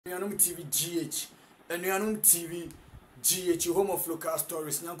Enuanum TV GH, Enuanum TV GH, home of local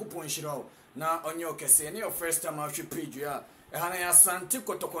stories. Nyanko Ponshiro, na onyo kese. Any your first time out your page, ya. Ehana ya santi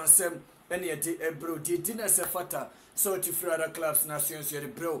Kotoko nsem. Any a day, bro, dina sefata. So to Friday clubs, nations, your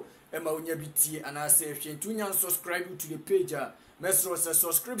bro. Emma unya biti and I say, if you subscribe to the page, Mesro a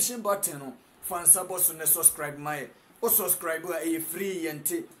subscription button. Fan sabos on the subscribe my. O subscriber a free and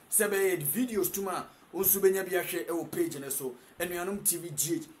sebe videos to ma. Unsubenya biashe e page and so. Enuanum TV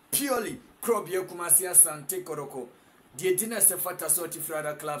GH. Purely crop ye kumasia sante Kotoko. Die dina sefata sorti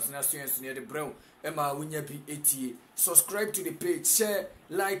Friday clubs nations near the bro. Emma unya bi eti. Subscribe to the page, share,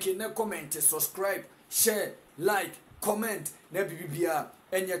 like, and comment, subscribe, share, like, comment, na bibia,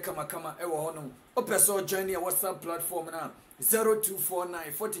 enye kama ewa hono. Opeso join your WhatsApp platform na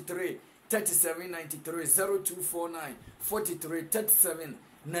 0249 43 37 93 0249 43 37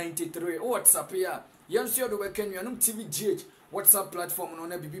 93 WhatsApp ya. Yansio do weken yanum TV GH WhatsApp platform no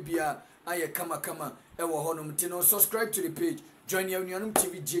na bibia aye kama ewa hono mtino. Subscribe to the page. Join your yanum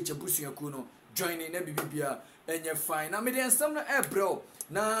TV GH abusu yakuno. Join in na bibia enye fine. Na me den sam na bro.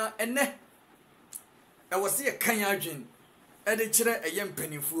 Na ene I was here Kanyajin at the chere a young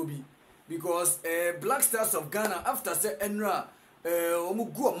pennyful bi because Black Stars of Ghana after say Enra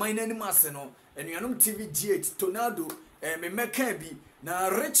omugu mine any maseno and yanum TV GH Tornado me mekabi na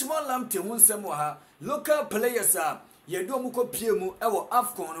Richmond Lamptey hunsem wa ha local players are yedo muko piemu ewo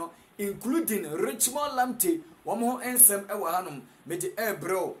Afcon no including Richmond Lamptey wamo ensem ewo hanum me the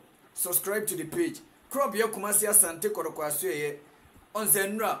bro. Subscribe to the page. Crop ya kumasi asante Kotoko asye on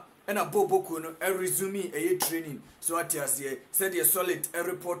Zenra and a boboku no resume a training. So at ye said ye solid a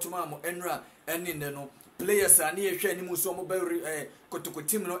report to mamo enra and in the no players are near shani musomo be Kotoko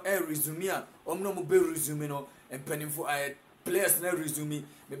team no resume omno mo be resume no and penning for players na resume me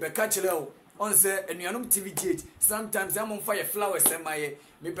be catch level on say Enuanum TV GH. Sometimes I'm on fire flowers and my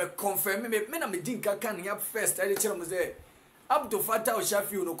me be confirm me na me dinka can ya first I tell me say up to Fata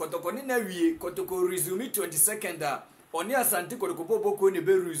Oshafi no Kotoko ni na wie Kotoko resume 22nd oni asante Kotoko boboko ni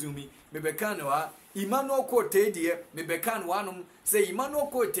be resume me be kan wa Imano Kote die me be kan wanum say Imano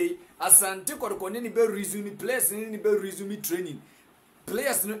Kote asante Kotoko ni be resume players ni be resume training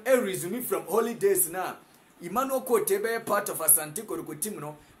players no resume from holidays na Imano Kote be part of asante Kotoko team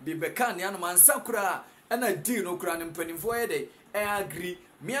no be kan ya no mansakura ana deal no kura ne mpanimfo ye dey agree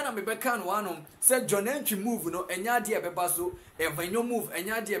me ana me bekan wanom say John entry move no enya de beba so evanyo move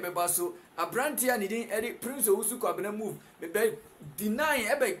enya de beba so abrantia ni din eri prince osu ko abena move me be deny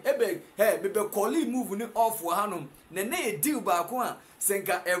ebe me be calling move ni off wa hanom ne na deal ba ko a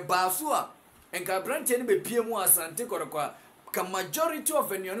senka eba so a enka abrantia ni be pie mu asante Kotoko ka majority of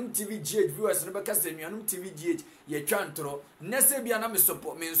Enuanum TV GH viewers no beka say Enuanum TV GH ye twantro nese bia na me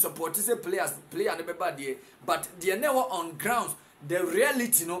support say player ne beba de but they never on grounds the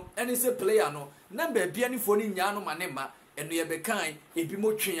reality no any say player no number bia ni foni nya no manema eno ye bekan ebi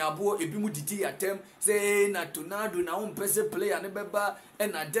mo twen abo ebi mu didi atem say na Tornado na on pese player ne beba e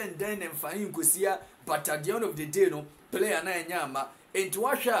na den emfan nkosia but at the end of the day no player na nya ama into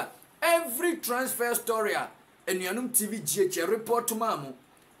washa every transfer story Enuanum TV GH report to mamu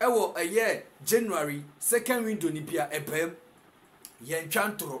ewo a year January second window ni bia ebem ye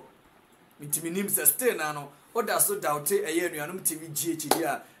ntwantro mitiminim sustain na no oda so doubt a year Enuanum TV GH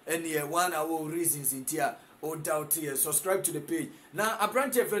dia any 1 hour reasons in tia o doubt here. Subscribe to the page now. A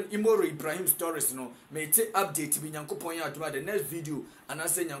branch friend Imoro Ibrahim stories no may take update bi Nyankopon ya aduma the next video and I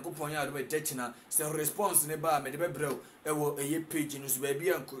say Nyankopon ya aduma techina say response ne ba me de bebrel ewo eye page no so ba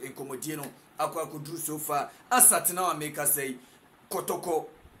bia enkomodie no akwa kudru so far asat na make us say Kotoko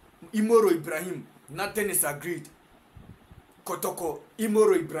Imoro Ibrahim nothing is agreed. Kotoko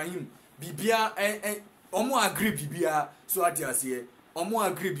Imoro Ibrahim bibia omo agree bibia so atiase omo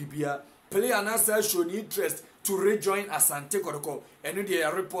agree bibia player na say show interest to rejoin Asante Kotoko and they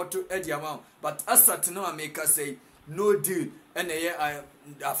report to the amount but asat na make us say no deal and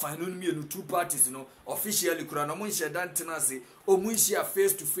I find no two parties no officially kura no mun share dan tenase o mun share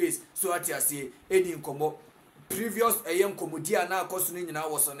face to face so atiase edi nkomo previous komodia na akoso ni nyina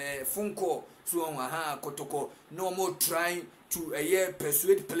was on a phone call so on Kotoko no more trying to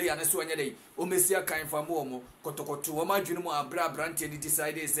persuade player na so anya dey o mesia kan fa mo Kotoko to o ma dwunu mo abra brand and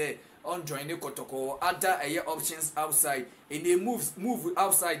decided say on join the Kotoko other options outside and they move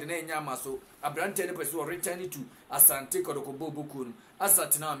outside na nyama so abrante ne person return to Asante Kotoko boboku no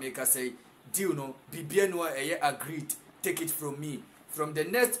asat na make say deal no bibia no agreed take it from me from the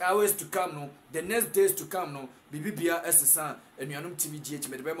next hours to come no, the next days to come no, bibia esesa enuanum TV GH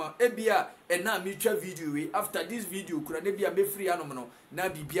medebema ebia na mutual video we after this video kura na bia be free anom no na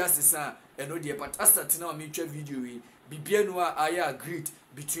bibia sesa eno de but asat na mutual video we bibia no aya agreed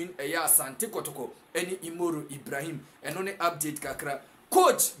between eya Asante Kotoko any Imoro Ibrahim eno ne update kakra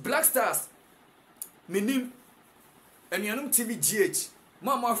coach Black Stars menim enuanum TV GH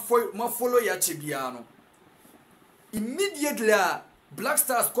ma follow ya chebia no immediately Black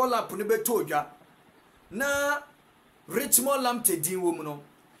Stars call up ne beto dwa na Richmond Lamptey din wo mu no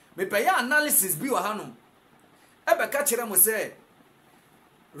me pay analysis bi wa hanom ebe ka kire mo se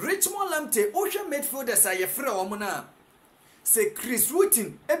Richmond Lamptey o hwe midfielders aye frɛ wo mu na se Chris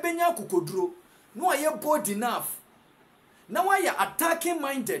Wooten ebenya kokoduro no aye bold enough na why attacking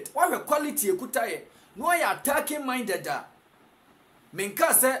minded why quality ekutaye no aye attacking minded da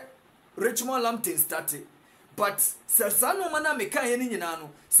menka se Richmond Lamptey started but se sano mana meka ye ni nyina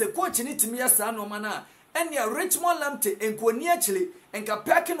no se coach ni timi ya sano mana enya Richmond Lamptey enkoni akile enka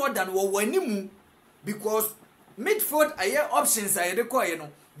packing order no wanimu because midfield aye options aye de koye no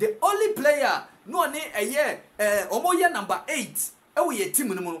the only player no ne aye omoye number 8 ewe ye team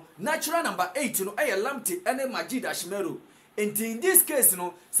no mu natural number 8 no aye Lamptey ene Majid Ashmero in this case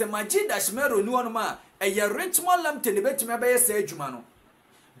no se Majid Ashmero ni wono ma aye Richmond Lamptey ne betime abaye se adwuma no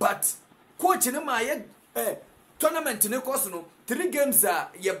but coach ne ma aye tournament ne course no 3 games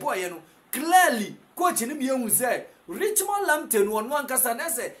ye boy no clearly coach ni biye hu say Richmond Lamptey no one kasa na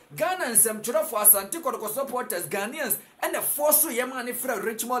say Ghana nsem twere for Asante Kotoko supporters Ghanaians and the force ye man ni fra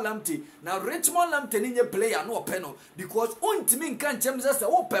Richmond Lamptey na Richmond Lamptey ni nye player no openo because ontimi nka nchem say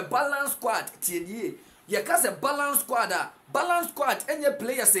open balance squad tienie ye ka say balance squad enye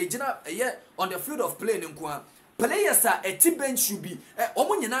players say gina ye on the field of play nko players a team bench should be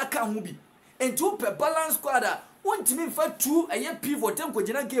omo nyina aka ho bi enti open balance squad wontimi mfa 2 aye pivot enko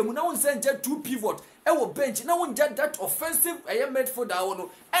gina game na wonse nje 2 pivot ewo bench na wonja that offensive aye midfielder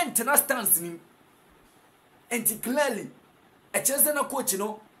wono entena stance ni enti clearly chese na coach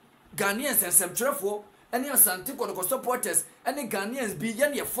no Ghanaians ensem any Asante Kotoko supporters any Ghanaians bi ye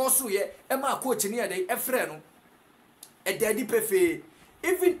ne force ye ma coach ni ade efre no daddy pefe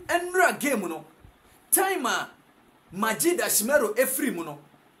even enra game no timer Majid Ashmero efri mu no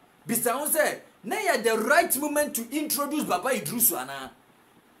bisa won say na ya the right moment to introduce Baba Idrusu ana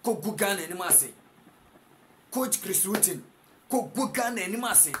ko Ghana ni mase coach Chris Wooten ko Ghana ni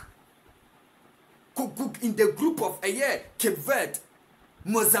mase ko in the group of a year Cape Verde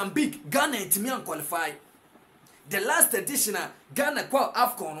Mozambique Ghana intimian qualify the last edition Ghana kwa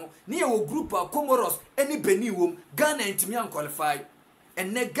AFCON no near a group of Comoros any Benin wom Ghana intimian qualify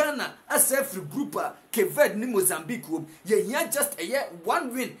and ne Ghana as every group Cape Verde ni Mozambique wom ye just a year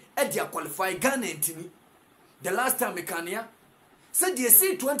one win at their qualify Ghana intimi the last time we can here said they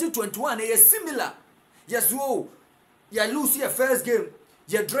say 2021 is similar yes whoa you lose your first game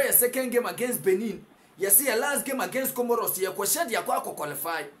you draw your second game against Benin you see your last game against Comoros you question you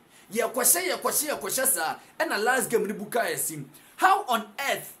qualify you question sir and the last game ni buka yesim how on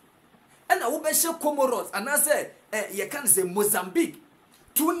earth and I will show Comoros and I say you can say Mozambique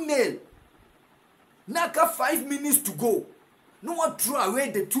 2-0 naka 5 minutes to go no one throw away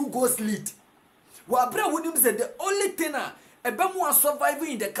the 2 goals lead wabra wonim say the only thing ebemu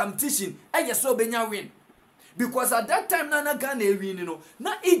surviving in the competition and so benya win because at that time na Ghana win no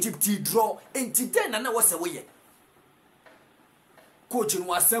na Egypt draw and today na was away coach no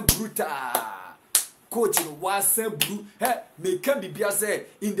was brutal coach no was blue me can be bia say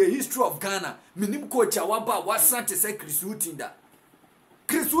in the history of Ghana minim coach awaba wasante say Chris Wooten da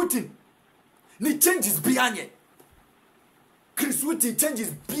Chris Wooten ni changes bianye Chris Wooten changes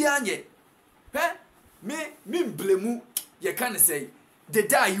bianye me blame you can say the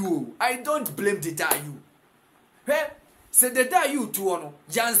die you I don't blame the die you say the die you to ono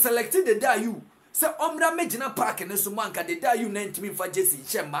yan selected the die you say omra megina park ne so manka the die you na ntimi fa Jesse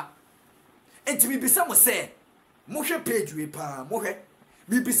Chemba ntimi bisa mo say mo hwe page we pa mo hwe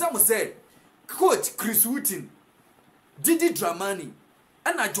mi bisa mo say coach Chris Wooten Didi Dramani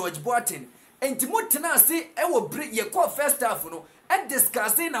and George Boateng ntimo tena say e wo break ye call first half no e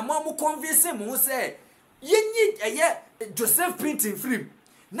discussing na mo convince mo say yenyi Joseph printing film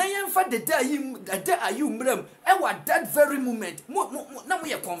na yemfa the day you mram e wa that very moment na mo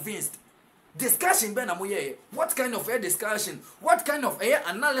ye convinced discussion be na mo ye what kind of a discussion what kind of a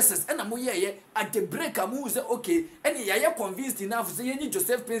analysis and na mo ye at the break am say okay and ye convinced enough say yenyi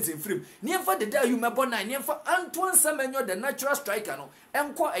Joseph printing film na yemfa the day you mebo na yemfa Antoine Semenyo the natural striker no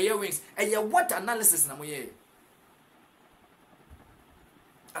enko a wings e what analysis na mo ye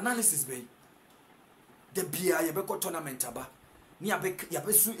analysis be the bia ye be ko tournament aba ni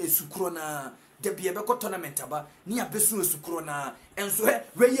yabesu esukuro na debi ebeko tournament aba ni yabesu esukuro na enso he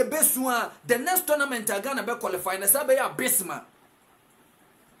we yebesu a the next tournament Ghana be qualify na sabe ya besma.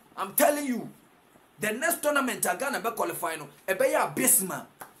 I'm telling you, the next tournament Ghana be qualify no ebe ya besma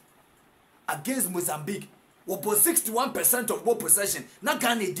against Mozambique. About 61% of ball possession. Na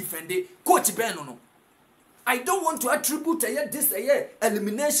Ghana defended coach Ben no. I don't want to attribute this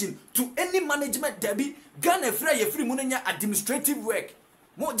elimination to any management derby. Ghana free munenya administrative work.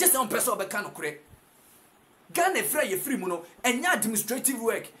 Mo just on person be kan okre. Ghana free muno enya administrative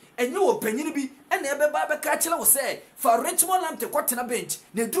work. Enye opanyin bi ena ebe ba be ka kire wo say for Richmond Lamptey kwatena bench.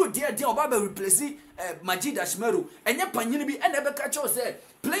 Na duru dia oba be replace Majid Ashmeru. Enye panyin bi ena ebe ka kire wo say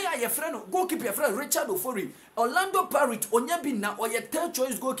player your friend goalkeeper your friend Richard Ofori Orlando Pirates onyabi na oye third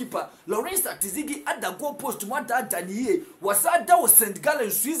choice goalkeeper Lawrence Atizigi at the goal post wada Daniel was ada was St.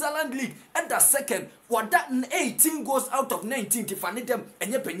 Gallen Switzerland League at the second wada 18 goals out of 19 kifani them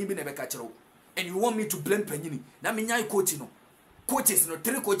enye panyin bi na be ka kire wo. And you want me to blame Penini? Na me nyai coach no. Coaches no,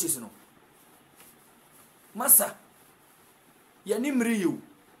 3 coaches no. Masa. Ya ni mri you.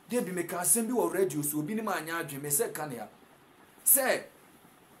 Dey be make assembly or radio so obi ni ma anya adwe me say kan ya. Say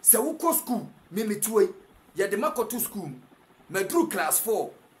wo ko school me tuwe. Ya de makoto school. Me drew class 4.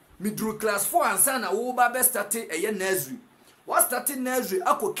 Me drew class 4 ansa na wo ba be start eye nursery. What started nursery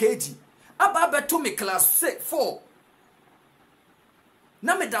akọ KG. Aba be to me class 4.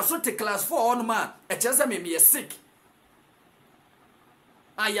 Na me da so te class 4 on ma e chese me sick.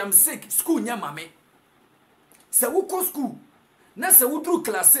 I am sick. School nya mame. Se wo ko school. Na se wo drew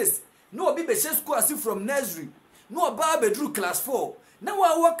classes. No obi be she school as from nursery. No oba be drew class 4. Na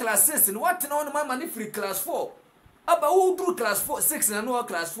wa classes no what na on ma mani free class 4. Aba wo drew class 4 6 na no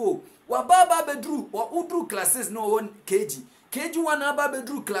class 4. Wa ba be drew wo drew classes no 1 kg. KG 1 aba be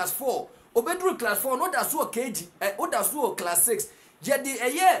drew class 4. Obe drew class 4 no da so kg. O da so class 6. Yedi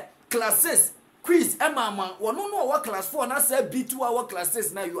eye classes quiz mama wono no wa class 4 na say B2 our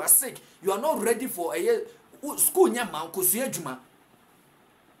classes now you are sick, you are not ready for a school nya man kosu adwuma.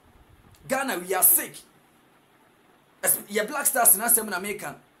 Ghana we are sick. Ye Black Stars na say na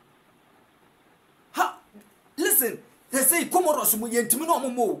American. Ha listen, they say Comoros mu yentimi no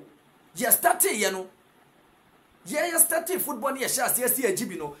omomo. Ye started ye no. Yeah, started football near Shas, yes,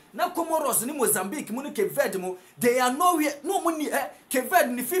 GB no. Now Comoros ni Mozambique, Muni Cape Verde mo. They are nowhere, no money, Cape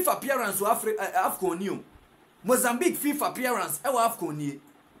Verde ni FIFA appearance or Afcon new. Mozambique FIFA appearance, Afcon ni.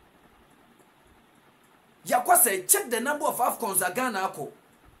 Yakwase, check the number of Afcons a Ghana ako.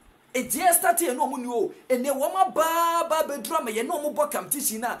 It yes started no money o. And the woman ba bedroom, ye no more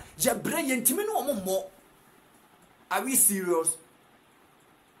competition na. Ya brain yentimi no more. Are we serious?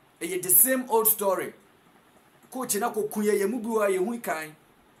 It's the same old story. Coach na ko kuye ye mubiwa ye hu kan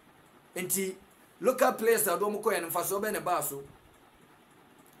enti local players da do mo ko ye nfa so be ne ba so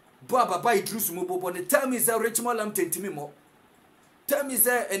baba Idris mo bobo ne tell me say Richmond Lamptey ntimi mo tell me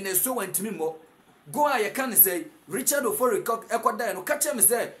say eneso wantimi mo go a ye kan say Richard Ofori ekoda no catch me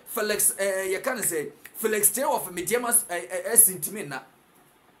say Felix ye kan say Felix Tay of Mediamas ntimi na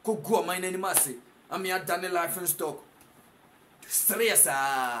ko go man nani ma say am ya Daniel life in stock serious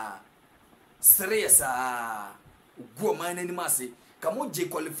go man any masse come on J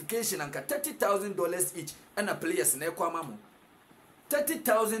qualification and $30,000 each and a players na kwa mamu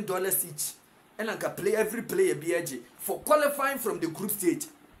 $30,000 each and I can play every player BG for qualifying from the group stage.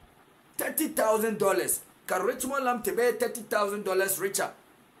 $30,000 can Richmond Lamptey be $30,000 richer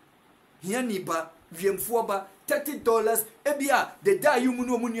here niba VM4 $30 ebia the die you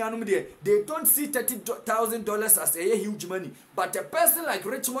munuanum there they don't see $30,000 as a huge money, but a person like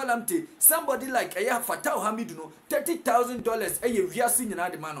Richmond Lamptey, somebody like Fatau Hamidu no $30,000 viasi nyina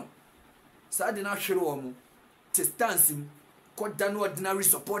de mano sa de na hwere wo mu te stance him ko dan ordinary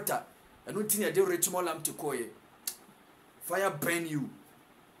supporter eno tin ya de Richmond Lamptey koye fire burn you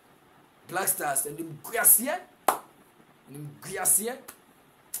Black Stars and them guasie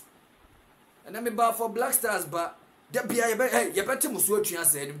and I'm about for Black Stars, but there be a better Musu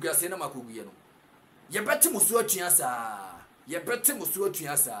Triasa and Grassena Makugiano. You better Musu Triasa, you better Musu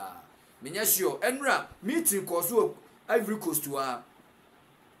Triasa. Minyasio, Enra, meeting Kosu Ivory Coast to a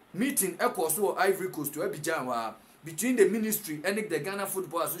meeting Ecoso Ivory Coast to Abidjan between the ministry and the Ghana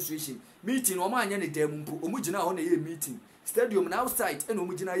Football Association. Meeting Oman and the Omujina on a meeting. Stadium outside and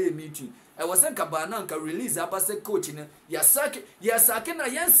Omujina meeting. I was saying Kabana can release Abase coaching. Yasaki na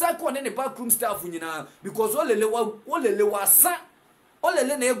Yansako and the backroom staff because all the wasa all the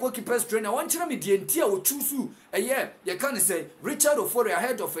lene goalkeepers trainer. I want you to me the entire or choose a year. You can't say Richard Ofori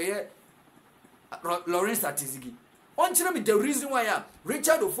ahead of a year Lawrence Atizigi. Want you to me the reason why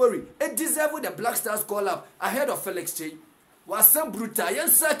Richard Ofori deserved the Black Stars call up ahead of Felix Tay. wasam brutal yen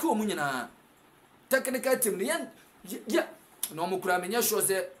saki omu nyina technical team ne yen ya no mo kura menya sure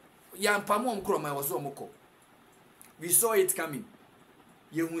say yan pamo om kroma was omko we saw it coming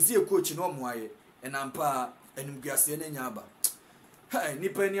ye hunsi e coach no mo aye enampa enumguase ne nyaba hey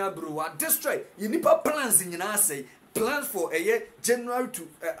nipa ni abru wa destroy ye nipa plans nyina say plans for January to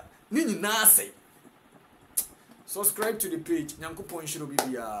ni nyina say. Subscribe to the page. Nyankopon shiro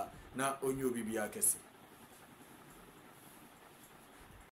bibia na onyo bibia kese.